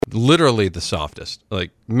literally the softest,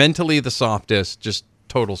 like mentally the softest, just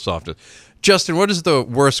total softest. Justin, what is the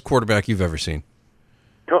worst quarterback you've ever seen?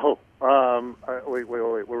 Oh, wait.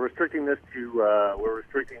 We're restricting this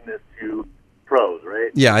to pros,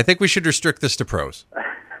 right? Yeah, I think we should restrict this to pros.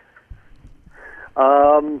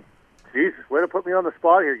 Jesus, way to put me on the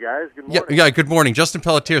spot here, guys. Good morning. Yeah, good morning. Justin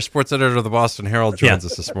Pelletier, sports editor of the Boston Herald, joins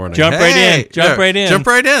us this morning. Jump right in. Jump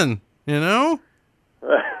right in. You know?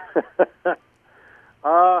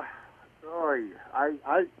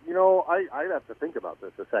 I'd have to think about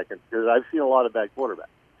this a second because I've seen a lot of bad quarterbacks.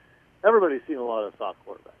 Everybody's seen a lot of soft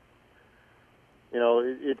quarterbacks. You know,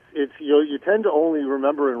 it's you tend to only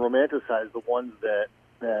remember and romanticize the ones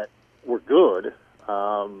that were good.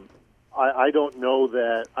 I don't know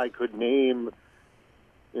that I could name,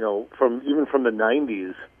 from the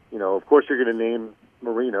 90s. Of course you're going to name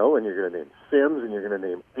Marino and you're going to name Sims and you're going to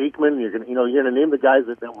name Aikman. And you're going to name the guys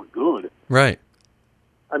that were good. Right.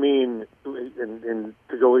 I mean, and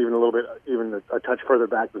to go even a little bit, even a touch further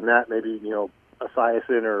back than that, maybe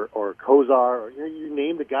Esiason or Kozar. Or, you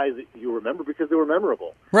name the guys that you remember because they were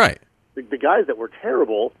memorable. Right. The guys that were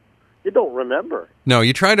terrible, you don't remember. No,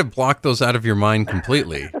 you try to block those out of your mind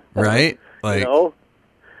completely, right? Like,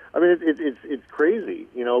 I mean, it's crazy,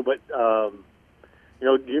 But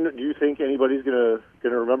do you think anybody's gonna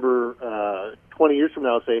remember 20 years from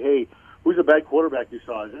now and say, hey, who's a bad quarterback you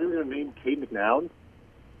saw? Is anyone gonna name Cade McNown?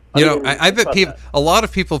 I bet a lot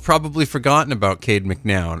of people have probably forgotten about Cade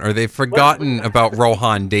McNown, or they've forgotten about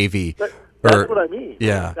Rohan Davey. That's what I mean.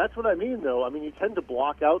 Yeah. That's what I mean, though. I mean, you tend to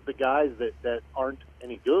block out the guys that aren't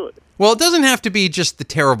any good. Well, it doesn't have to be just the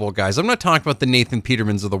terrible guys. I'm not talking about the Nathan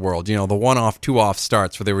Petermans of the world, the one-off, two-off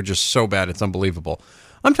starts where they were just so bad it's unbelievable.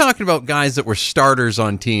 I'm talking about guys that were starters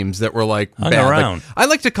on teams that were like hung bad. around. Like, I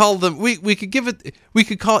like to call them. We could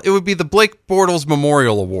call it would be the Blake Bortles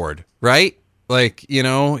Memorial Award, right? Like,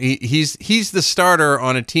 he's the starter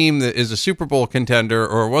on a team that is a Super Bowl contender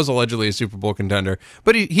or was allegedly a Super Bowl contender,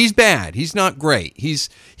 but he's bad. He's not great.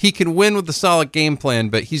 He can win with a solid game plan,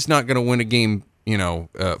 but he's not going to win a game,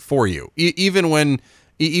 for you. Even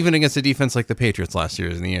against a defense like the Patriots last year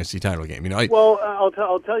in the AFC title game. I'll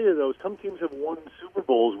tell you though, some teams have won Super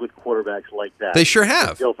Bowls with quarterbacks like that. They sure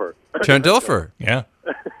have. Trent Dilfer. Yeah.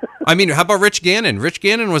 I mean, how about Rich Gannon? Rich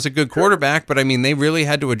Gannon was a good quarterback, but I mean, they really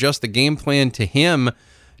had to adjust the game plan to him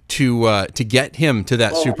to get him to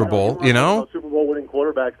that Super Bowl. Super Bowl winning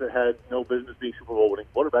quarterbacks that had no business being Super Bowl winning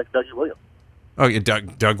quarterbacks. Dougie Williams. Oh yeah,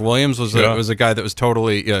 Doug Williams was a guy that was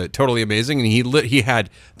totally amazing, and he had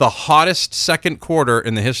the hottest second quarter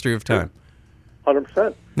in the history of time.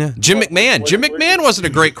 100%. Yeah, Jim McMahon wasn't a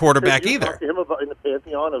great quarterback either. Him in the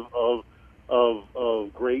pantheon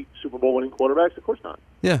of great Super Bowl winning quarterbacks? Of course not.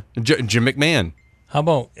 Yeah, Jim McMahon. How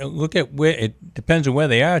about look at where it depends on where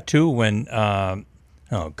they are too. When I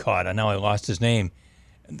lost his name.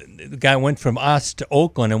 The guy went from us to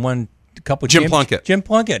Oakland and won a couple. Jim Plunkett. Jim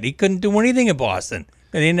Plunkett. He couldn't do anything in Boston.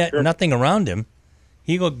 They didn't have nothing around him.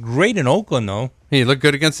 He looked great in Oakland though. He looked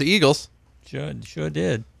good against the Eagles. Sure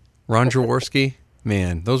did. Ron Jaworski.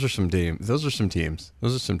 Man, those are some teams.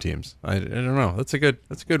 I don't know. That's a good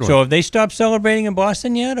one. So have they stopped celebrating in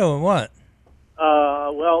Boston yet, or what?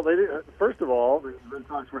 Well, they did, first of all, the Red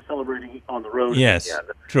Sox were celebrating on the road. Yes, again.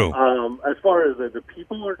 true. As far as the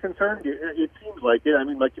people are concerned, it seems like it. I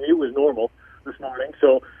mean, my commute was normal this morning,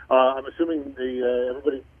 so I'm assuming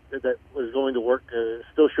everybody that was going to work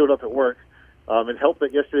still showed up at work. It helped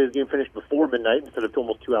that yesterday's game finished before midnight instead of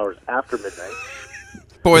almost 2 hours after midnight.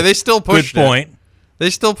 Boy, they still pushed it. Good point.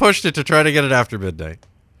 They still pushed it to try to get it after midnight.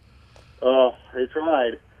 Oh, they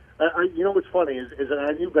tried. What's funny is that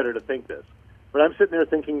I knew better to think this. But I'm sitting there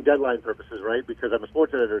thinking deadline purposes, right? Because I'm a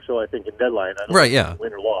sports editor, so I think in deadline. I don't think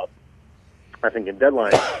win or loss. I think in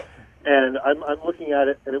deadline. And I'm looking at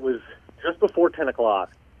it, and it was just before 10 o'clock.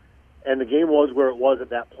 And the game was where it was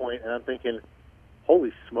at that point, and I'm thinking,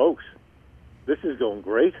 holy smokes, this is going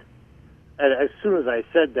great. And as soon as I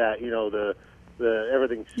said that, the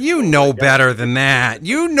everything. You know better than that.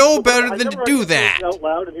 You know better than to do that. Out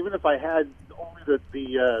loud, and even if I had only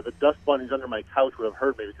the dust bunnies under my couch would have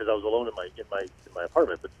heard me because I was alone in my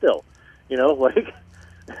apartment. But still, it's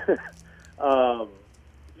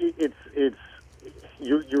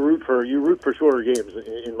you root for shorter games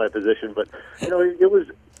in my position. But it was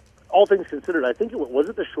all things considered. I think was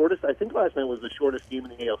it the shortest. I think last night was the shortest game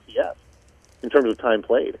in the ALCS in terms of time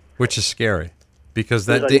played, which is scary. Because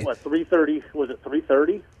that 3:30 was it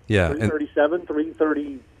 3:30? Yeah, 3:37,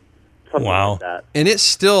 3:30, something like that. And it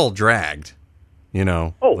still dragged, it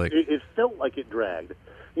felt like it dragged.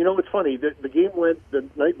 It's funny. The game went the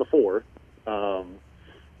night before. The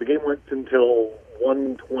game went until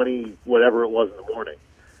 1:20, whatever it was in the morning,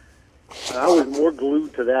 And I was more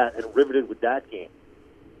glued to that and riveted with that game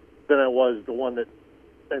than I was the one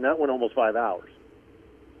and that went almost 5 hours.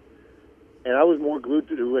 And I was more glued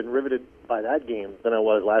to and riveted by that game than I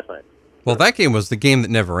was last night. Well, that game was the game that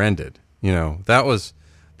never ended. That was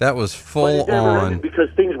full But it never on ended because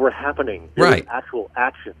things were happening. There was actual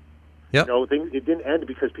action. Yep. It didn't end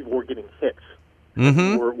because people were getting hits.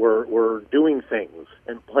 Mm-hmm. Were doing things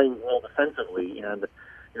and playing well defensively. And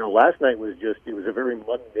last night was it was a very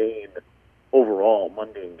mundane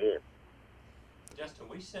game.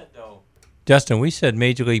 Justin, we said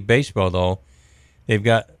Major League Baseball, though, they've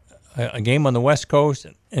got a game on the West Coast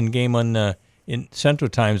and a game on in Central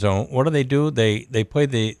Time Zone. What do? They play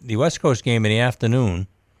the West Coast game in the afternoon,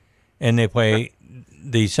 and they play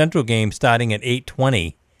the Central game starting at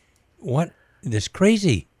 8:20. What? This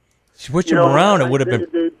crazy. Switch them around. It would have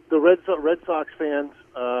been. The Red Sox fans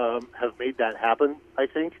have made that happen, I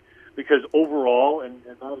think, because overall, and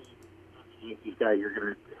not as a Yankees guy, you're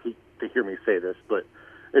going to hate to hear me say this, but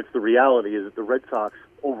it's the reality is that the Red Sox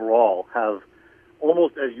overall have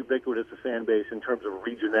almost as ubiquitous a fan base in terms of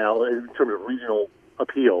regional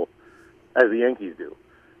appeal as the Yankees do.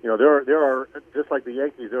 There are just like the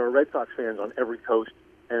Yankees, there are Red Sox fans on every coast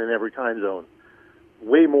and in every time zone,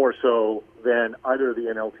 way more so than either of the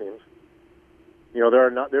NL teams. There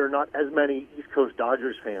are not as many East Coast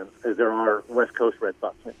Dodgers fans as there are West Coast Red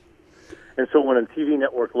Sox fans. And so when a TV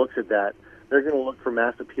network looks at that, they're going to look for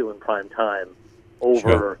mass appeal in prime time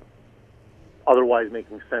over otherwise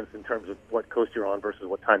making sense in terms of what coast you're on versus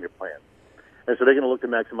what time you're playing. And so they're going to look to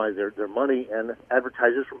maximize their money, and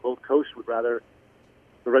advertisers from both coasts would rather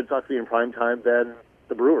the Red Sox be in prime time than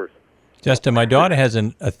the Brewers. Justin, my daughter has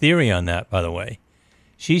a theory on that, by the way.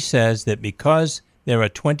 She says that because there are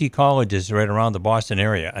 20 colleges right around the Boston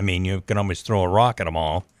area, I mean, you can almost throw a rock at them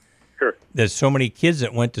all. Sure. There's so many kids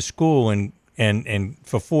that went to school and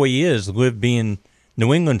for 4 years lived being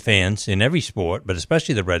New England fans in every sport, but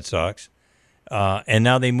especially the Red Sox. And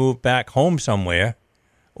now they move back home somewhere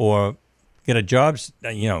or get a job,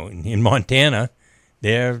 in Montana.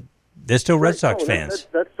 They're still Red Sox fans.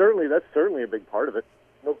 That's certainly a big part of it,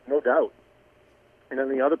 no doubt. And then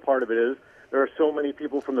the other part of it is there are so many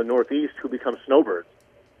people from the Northeast who become snowbirds,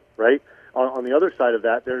 right? On the other side of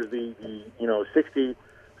that, there's the 50,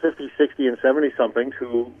 60, and 70-somethings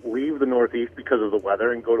who leave the Northeast because of the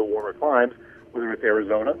weather and go to warmer climes, whether it's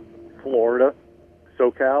Arizona, Florida,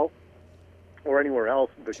 SoCal, or anywhere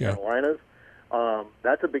else, the Carolinas.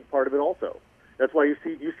 That's a big part of it also. That's why you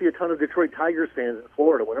see a ton of Detroit Tigers fans in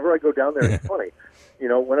Florida. Whenever I go down there, it's funny.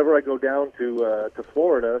 Whenever I go down to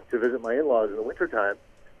Florida to visit my in-laws in the wintertime,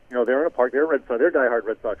 they're in a park. They're diehard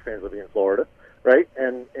Red Sox fans living in Florida, right?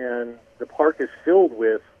 And the park is filled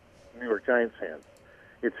with New York Giants fans.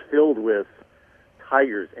 It's filled with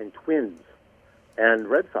Tigers and Twins and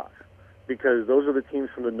Red Sox, because those are the teams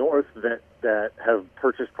from the north that have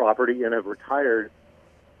purchased property and have retired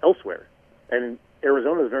elsewhere. And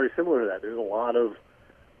Arizona is very similar to that. There's a lot of,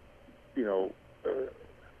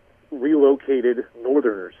 relocated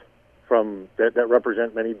Northerners from that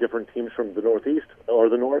represent many different teams from the Northeast or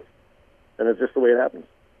the North, and it's just the way it happens.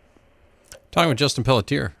 Talking with Justin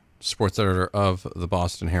Pelletier, sports editor of the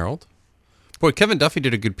Boston Herald. Boy, Kevin Duffy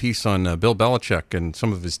did a good piece on Bill Belichick and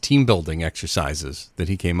some of his team building exercises that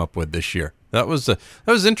he came up with this year. That was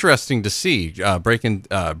interesting to see, breaking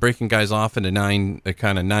guys off into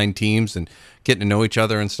nine teams and getting to know each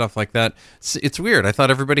other and stuff like that. It's weird. I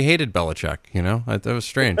thought everybody hated Belichick. That was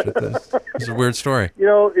strange. It's a weird story.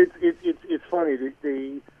 It's funny.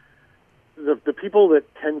 The people that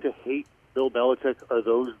tend to hate Bill Belichick are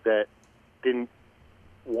those that didn't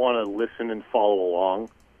want to listen and follow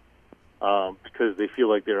along. Because they feel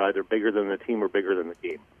like they're either bigger than the team or bigger than the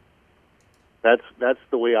game. That's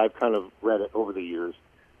the way I've kind of read it over the years.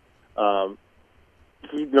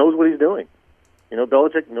 He knows what he's doing.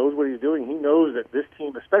 Belichick knows what he's doing. He knows that this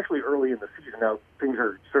team, especially early in the season, now things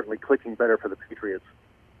are certainly clicking better for the Patriots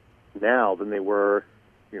now than they were,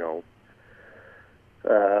 4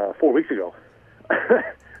 weeks ago,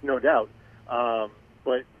 no doubt.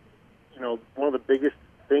 But one of the biggest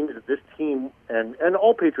things that this team and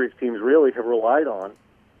all Patriots teams really have relied on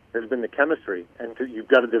has been the chemistry, and you've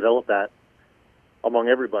got to develop that among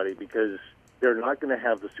everybody, because they're not going to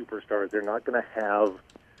have the superstars. They're not going to have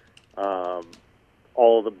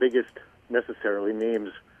all the biggest necessarily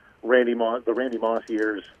names, the Randy Moss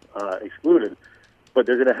years excluded, but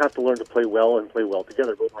they're going to have to learn to play well and play well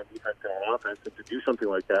together, both on defense and on offense, and to do something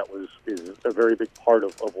like that is a very big part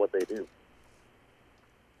of what they do.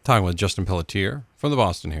 Talking with Justin Pelletier from the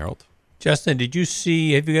Boston Herald. Justin, have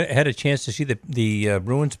you had a chance to see the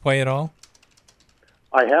Bruins play at all?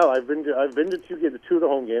 I have. I've been to two of the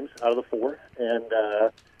home games out of the four,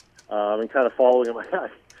 and kind of following them. I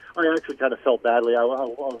actually kind of felt badly. I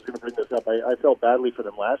was going to bring this up. I felt badly for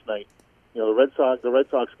them last night. You know, the Red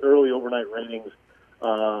Sox early overnight ratings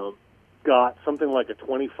got something like a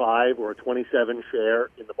 25 or a 27 share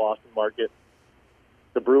in the Boston market.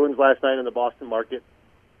 The Bruins last night in the Boston market,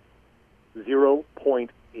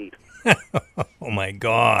 0.8. Oh my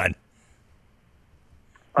God.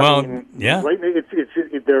 I mean, yeah. Right,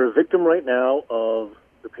 they're a victim right now of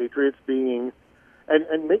the Patriots being,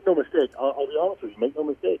 and make no mistake, I'll be honest with you, make no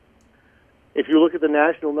mistake. If you look at the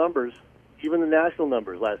national numbers, even the national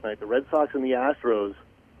numbers last night, the Red Sox and the Astros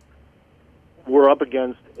were up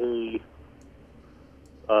against a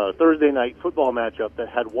Thursday night football matchup that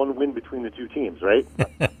had one win between the two teams, right?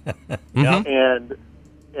 Yeah. And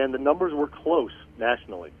the numbers were close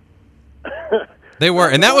nationally. They were,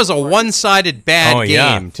 and that was a one-sided bad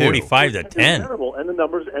game, too. 45-10. Terrible, and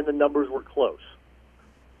the numbers were close.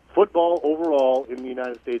 Football overall in the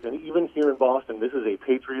United States, and even here in Boston, this is a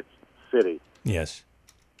Patriots city. Yes.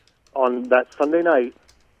 On that Sunday night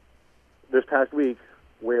this past week,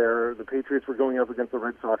 where the Patriots were going up against the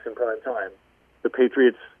Red Sox in prime time, the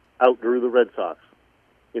Patriots outdrew the Red Sox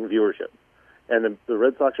in viewership, and the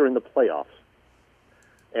Red Sox are in the playoffs,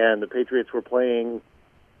 and the Patriots were playing.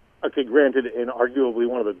 Okay, granted, in arguably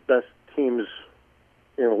one of the best teams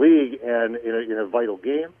in the league and in a vital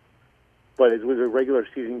game, but it was a regular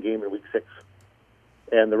season game in Week 6.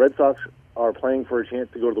 And the Red Sox are playing for a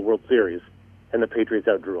chance to go to the World Series, and the Patriots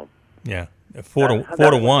outdrew them. Yeah,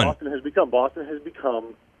 4-1. Boston has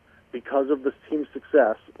become, because of this team's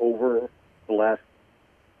success over the last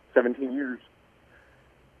 17 years,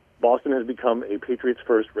 Boston has become a Patriots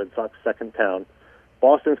first, Red Sox second town.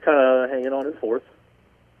 Boston's kind of hanging on in fourth.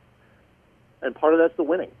 And part of that's the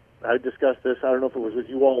winning. I discussed this, I don't know if it was with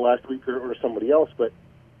you all last week or somebody else, but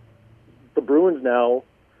the Bruins now,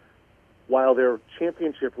 while their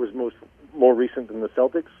championship was more recent than the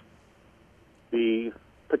Celtics, the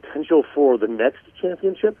potential for the next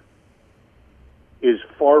championship is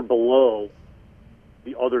far below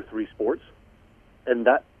the other three sports. And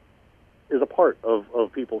that is a part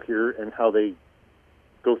of people here and how they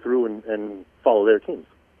go through and follow their teams.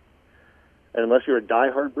 And unless you're a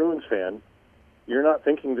diehard Bruins fan, you're not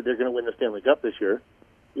thinking that they're going to win the Stanley Cup this year.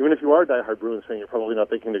 Even if you are a diehard Bruins fan, you're probably not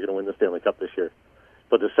thinking they're going to win the Stanley Cup this year.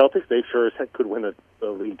 But the Celtics, they sure as heck could win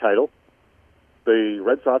the league title. The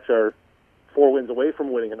Red Sox are 4 wins away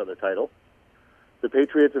from winning another title. The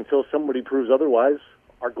Patriots, until somebody proves otherwise,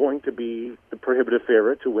 are going to be the prohibitive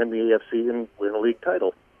favorite to win the AFC and win a league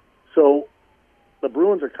title. So the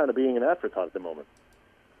Bruins are kind of being an afterthought at the moment.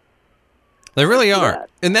 They really are.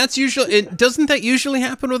 And that's usually, doesn't that usually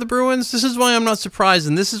happen with the Bruins? This is why I'm not surprised,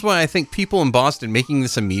 and this is why I think people in Boston making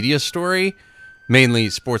this a media story, mainly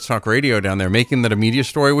sports talk radio down there, making that a media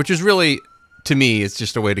story, which is really, to me, it's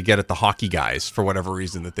just a way to get at the hockey guys for whatever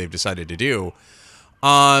reason that they've decided to do.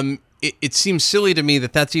 It seems silly to me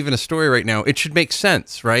that that's even a story right now. It should make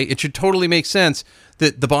sense, right? It should totally make sense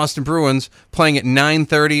that the Boston Bruins playing at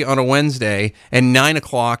 9:30 on a Wednesday and 9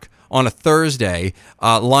 o'clock on a Thursday,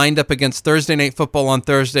 lined up against Thursday Night Football on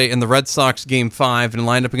Thursday and the Red Sox Game 5 and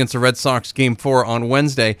lined up against the Red Sox Game 4 on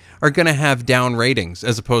Wednesday are going to have down ratings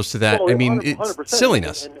as opposed to that. Well, I mean, 100%. It's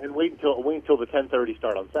silliness. And wait until the 10:30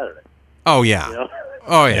 start on Saturday. Oh, yeah. You know?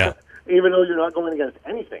 Oh, yeah. Even though you're not going against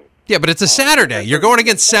anything. Yeah, but it's a Saturday. You're going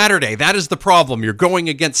against Saturday. That is the problem. You're going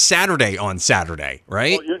against Saturday on Saturday,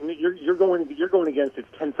 right? Well, you're going against it's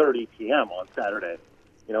 10:30 p.m. on Saturday.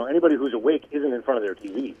 You know, anybody who's awake isn't in front of their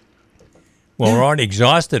TV. Well, we're already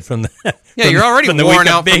exhausted from the. Yeah, you're already worn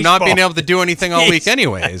out from not being able to do anything all week,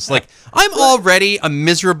 anyways. Like, I'm already a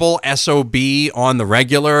miserable SOB on the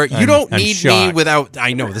regular. You don't need me without.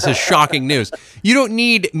 I know this is shocking news. You don't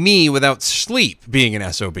need me without sleep being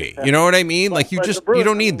an SOB. You know what I mean? Like, you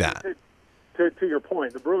don't need that. To your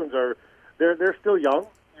point, the Bruins are they're still young.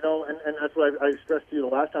 You know, and that's what I stressed to you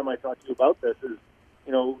the last time I talked to you about this. Is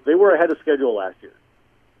they were ahead of schedule last year.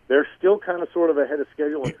 They're still kind of sort of ahead of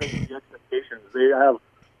schedule in terms of the expectations. They have,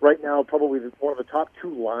 right now, probably one of the top 2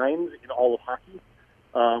 lines in all of hockey,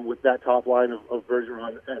 with that top line of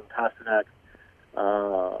Bergeron and Pasternak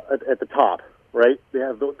at the top, right? They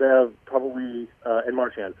have probably, and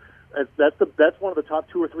Marchand. That's one of the top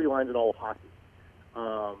 2 or 3 lines in all of hockey.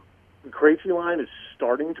 The Krejci line is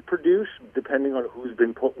starting to produce, depending on who's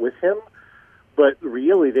been put with him, but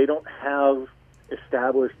really they don't have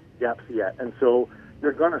established depth yet, and so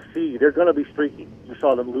they're going to be streaky. You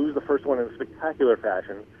saw them lose the first one in a spectacular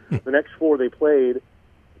fashion. The next 4 they played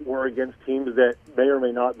were against teams that may or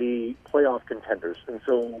may not be playoff contenders. And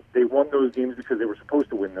so they won those games because they were supposed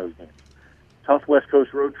to win those games. tough West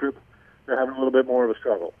Coast road trip, they're having a little bit more of a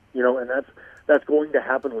struggle. And that's going to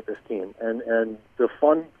happen with this team. And the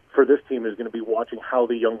fun for this team is going to be watching how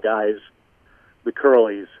the young guys, the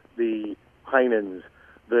Curleys, the Heinens,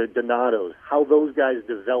 the Donatos, how those guys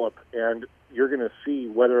develop, and you're going to see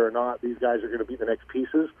whether or not these guys are going to be the next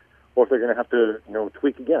pieces, or if they're going to have to,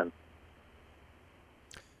 tweak again.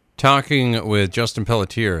 Talking with Justin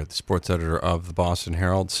Pelletier, the sports editor of the Boston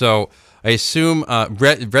Herald. So I assume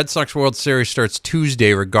Red Sox World Series starts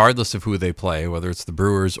Tuesday, regardless of who they play, whether it's the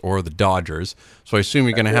Brewers or the Dodgers. So I assume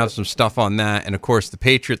you're going to have some stuff on that. And, of course, the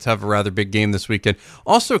Patriots have a rather big game this weekend.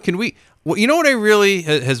 Also, you know what I really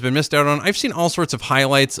has been missed out on? I've seen all sorts of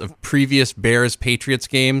highlights of previous Bears-Patriots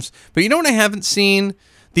games. But you know what I haven't seen?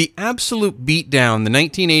 The absolute beatdown the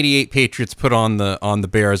 1988 Patriots put on the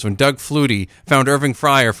Bears when Doug Flutie found Irving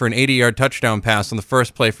Fryer for an 80-yard touchdown pass on the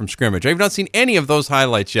first play from scrimmage. I've not seen any of those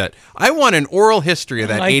highlights yet. I want an oral history of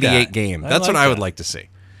that 88 game. That's what I would like to see.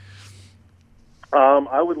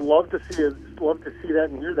 I would love to see that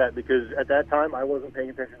and hear that, because at that time I wasn't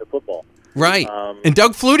paying attention to football. Right. And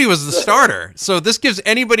Doug Flutie was the starter. So this gives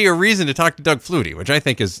anybody a reason to talk to Doug Flutie, which I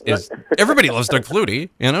think is everybody loves Doug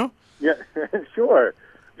Flutie, Yeah, sure.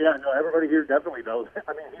 Yeah, no, everybody here definitely knows.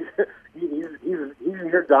 I mean, he's in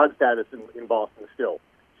your dog status in Boston still.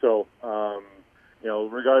 So,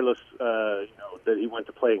 regardless, that he went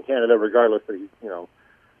to play in Canada, regardless that he,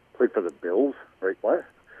 played for the Bills, right? What?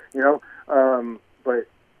 But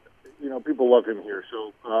people love him here.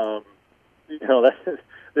 So,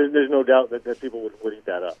 there's no doubt that people would eat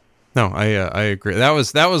that up. No, I agree. That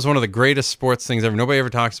was one of the greatest sports things ever. Nobody ever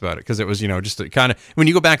talks about it because it was, just a kind of, when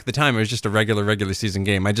you go back at the time, it was just a regular season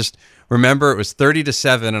game. I just remember it was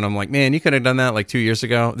 30-7, and I'm like, man, you could have done that like 2 years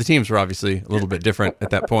ago. The teams were obviously a little bit different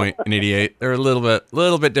at that point in '88. They were a little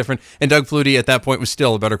bit different, and Doug Flutie at that point was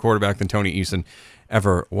still a better quarterback than Tony Eason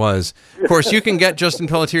ever was. Of course, you can get Justin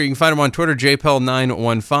Pelletier. You can find him on Twitter,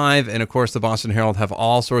 JPell915. And, of course, the Boston Herald have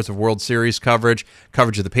all sorts of World Series coverage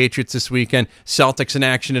of the Patriots this weekend. Celtics in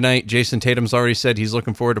action tonight. Jason Tatum's already said he's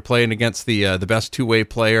looking forward to playing against the best two-way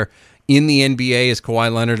player in the NBA as Kawhi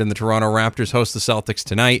Leonard and the Toronto Raptors host the Celtics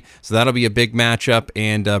tonight. So that'll be a big matchup.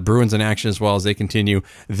 And Bruins in action as well as they continue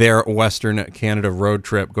their Western Canada road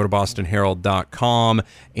trip. Go to bostonherald.com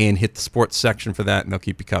and hit the sports section for that, and they'll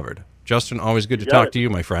keep you covered. Justin, always good to talk to you,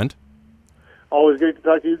 my friend. Always great to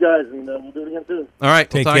talk to you guys, and we'll do it again soon. All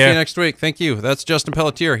right, we'll talk to you next week. Thank you. That's Justin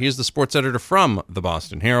Pelletier. He's the sports editor from the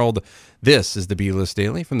Boston Herald. This is the B-List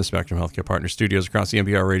Daily from the Spectrum Healthcare Partners studios across the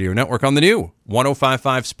NPR radio network on the new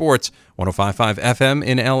 105.5 Sports, 105.5 FM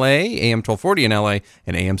in L.A., AM 1240 in L.A.,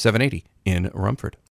 and AM 780 in Rumford.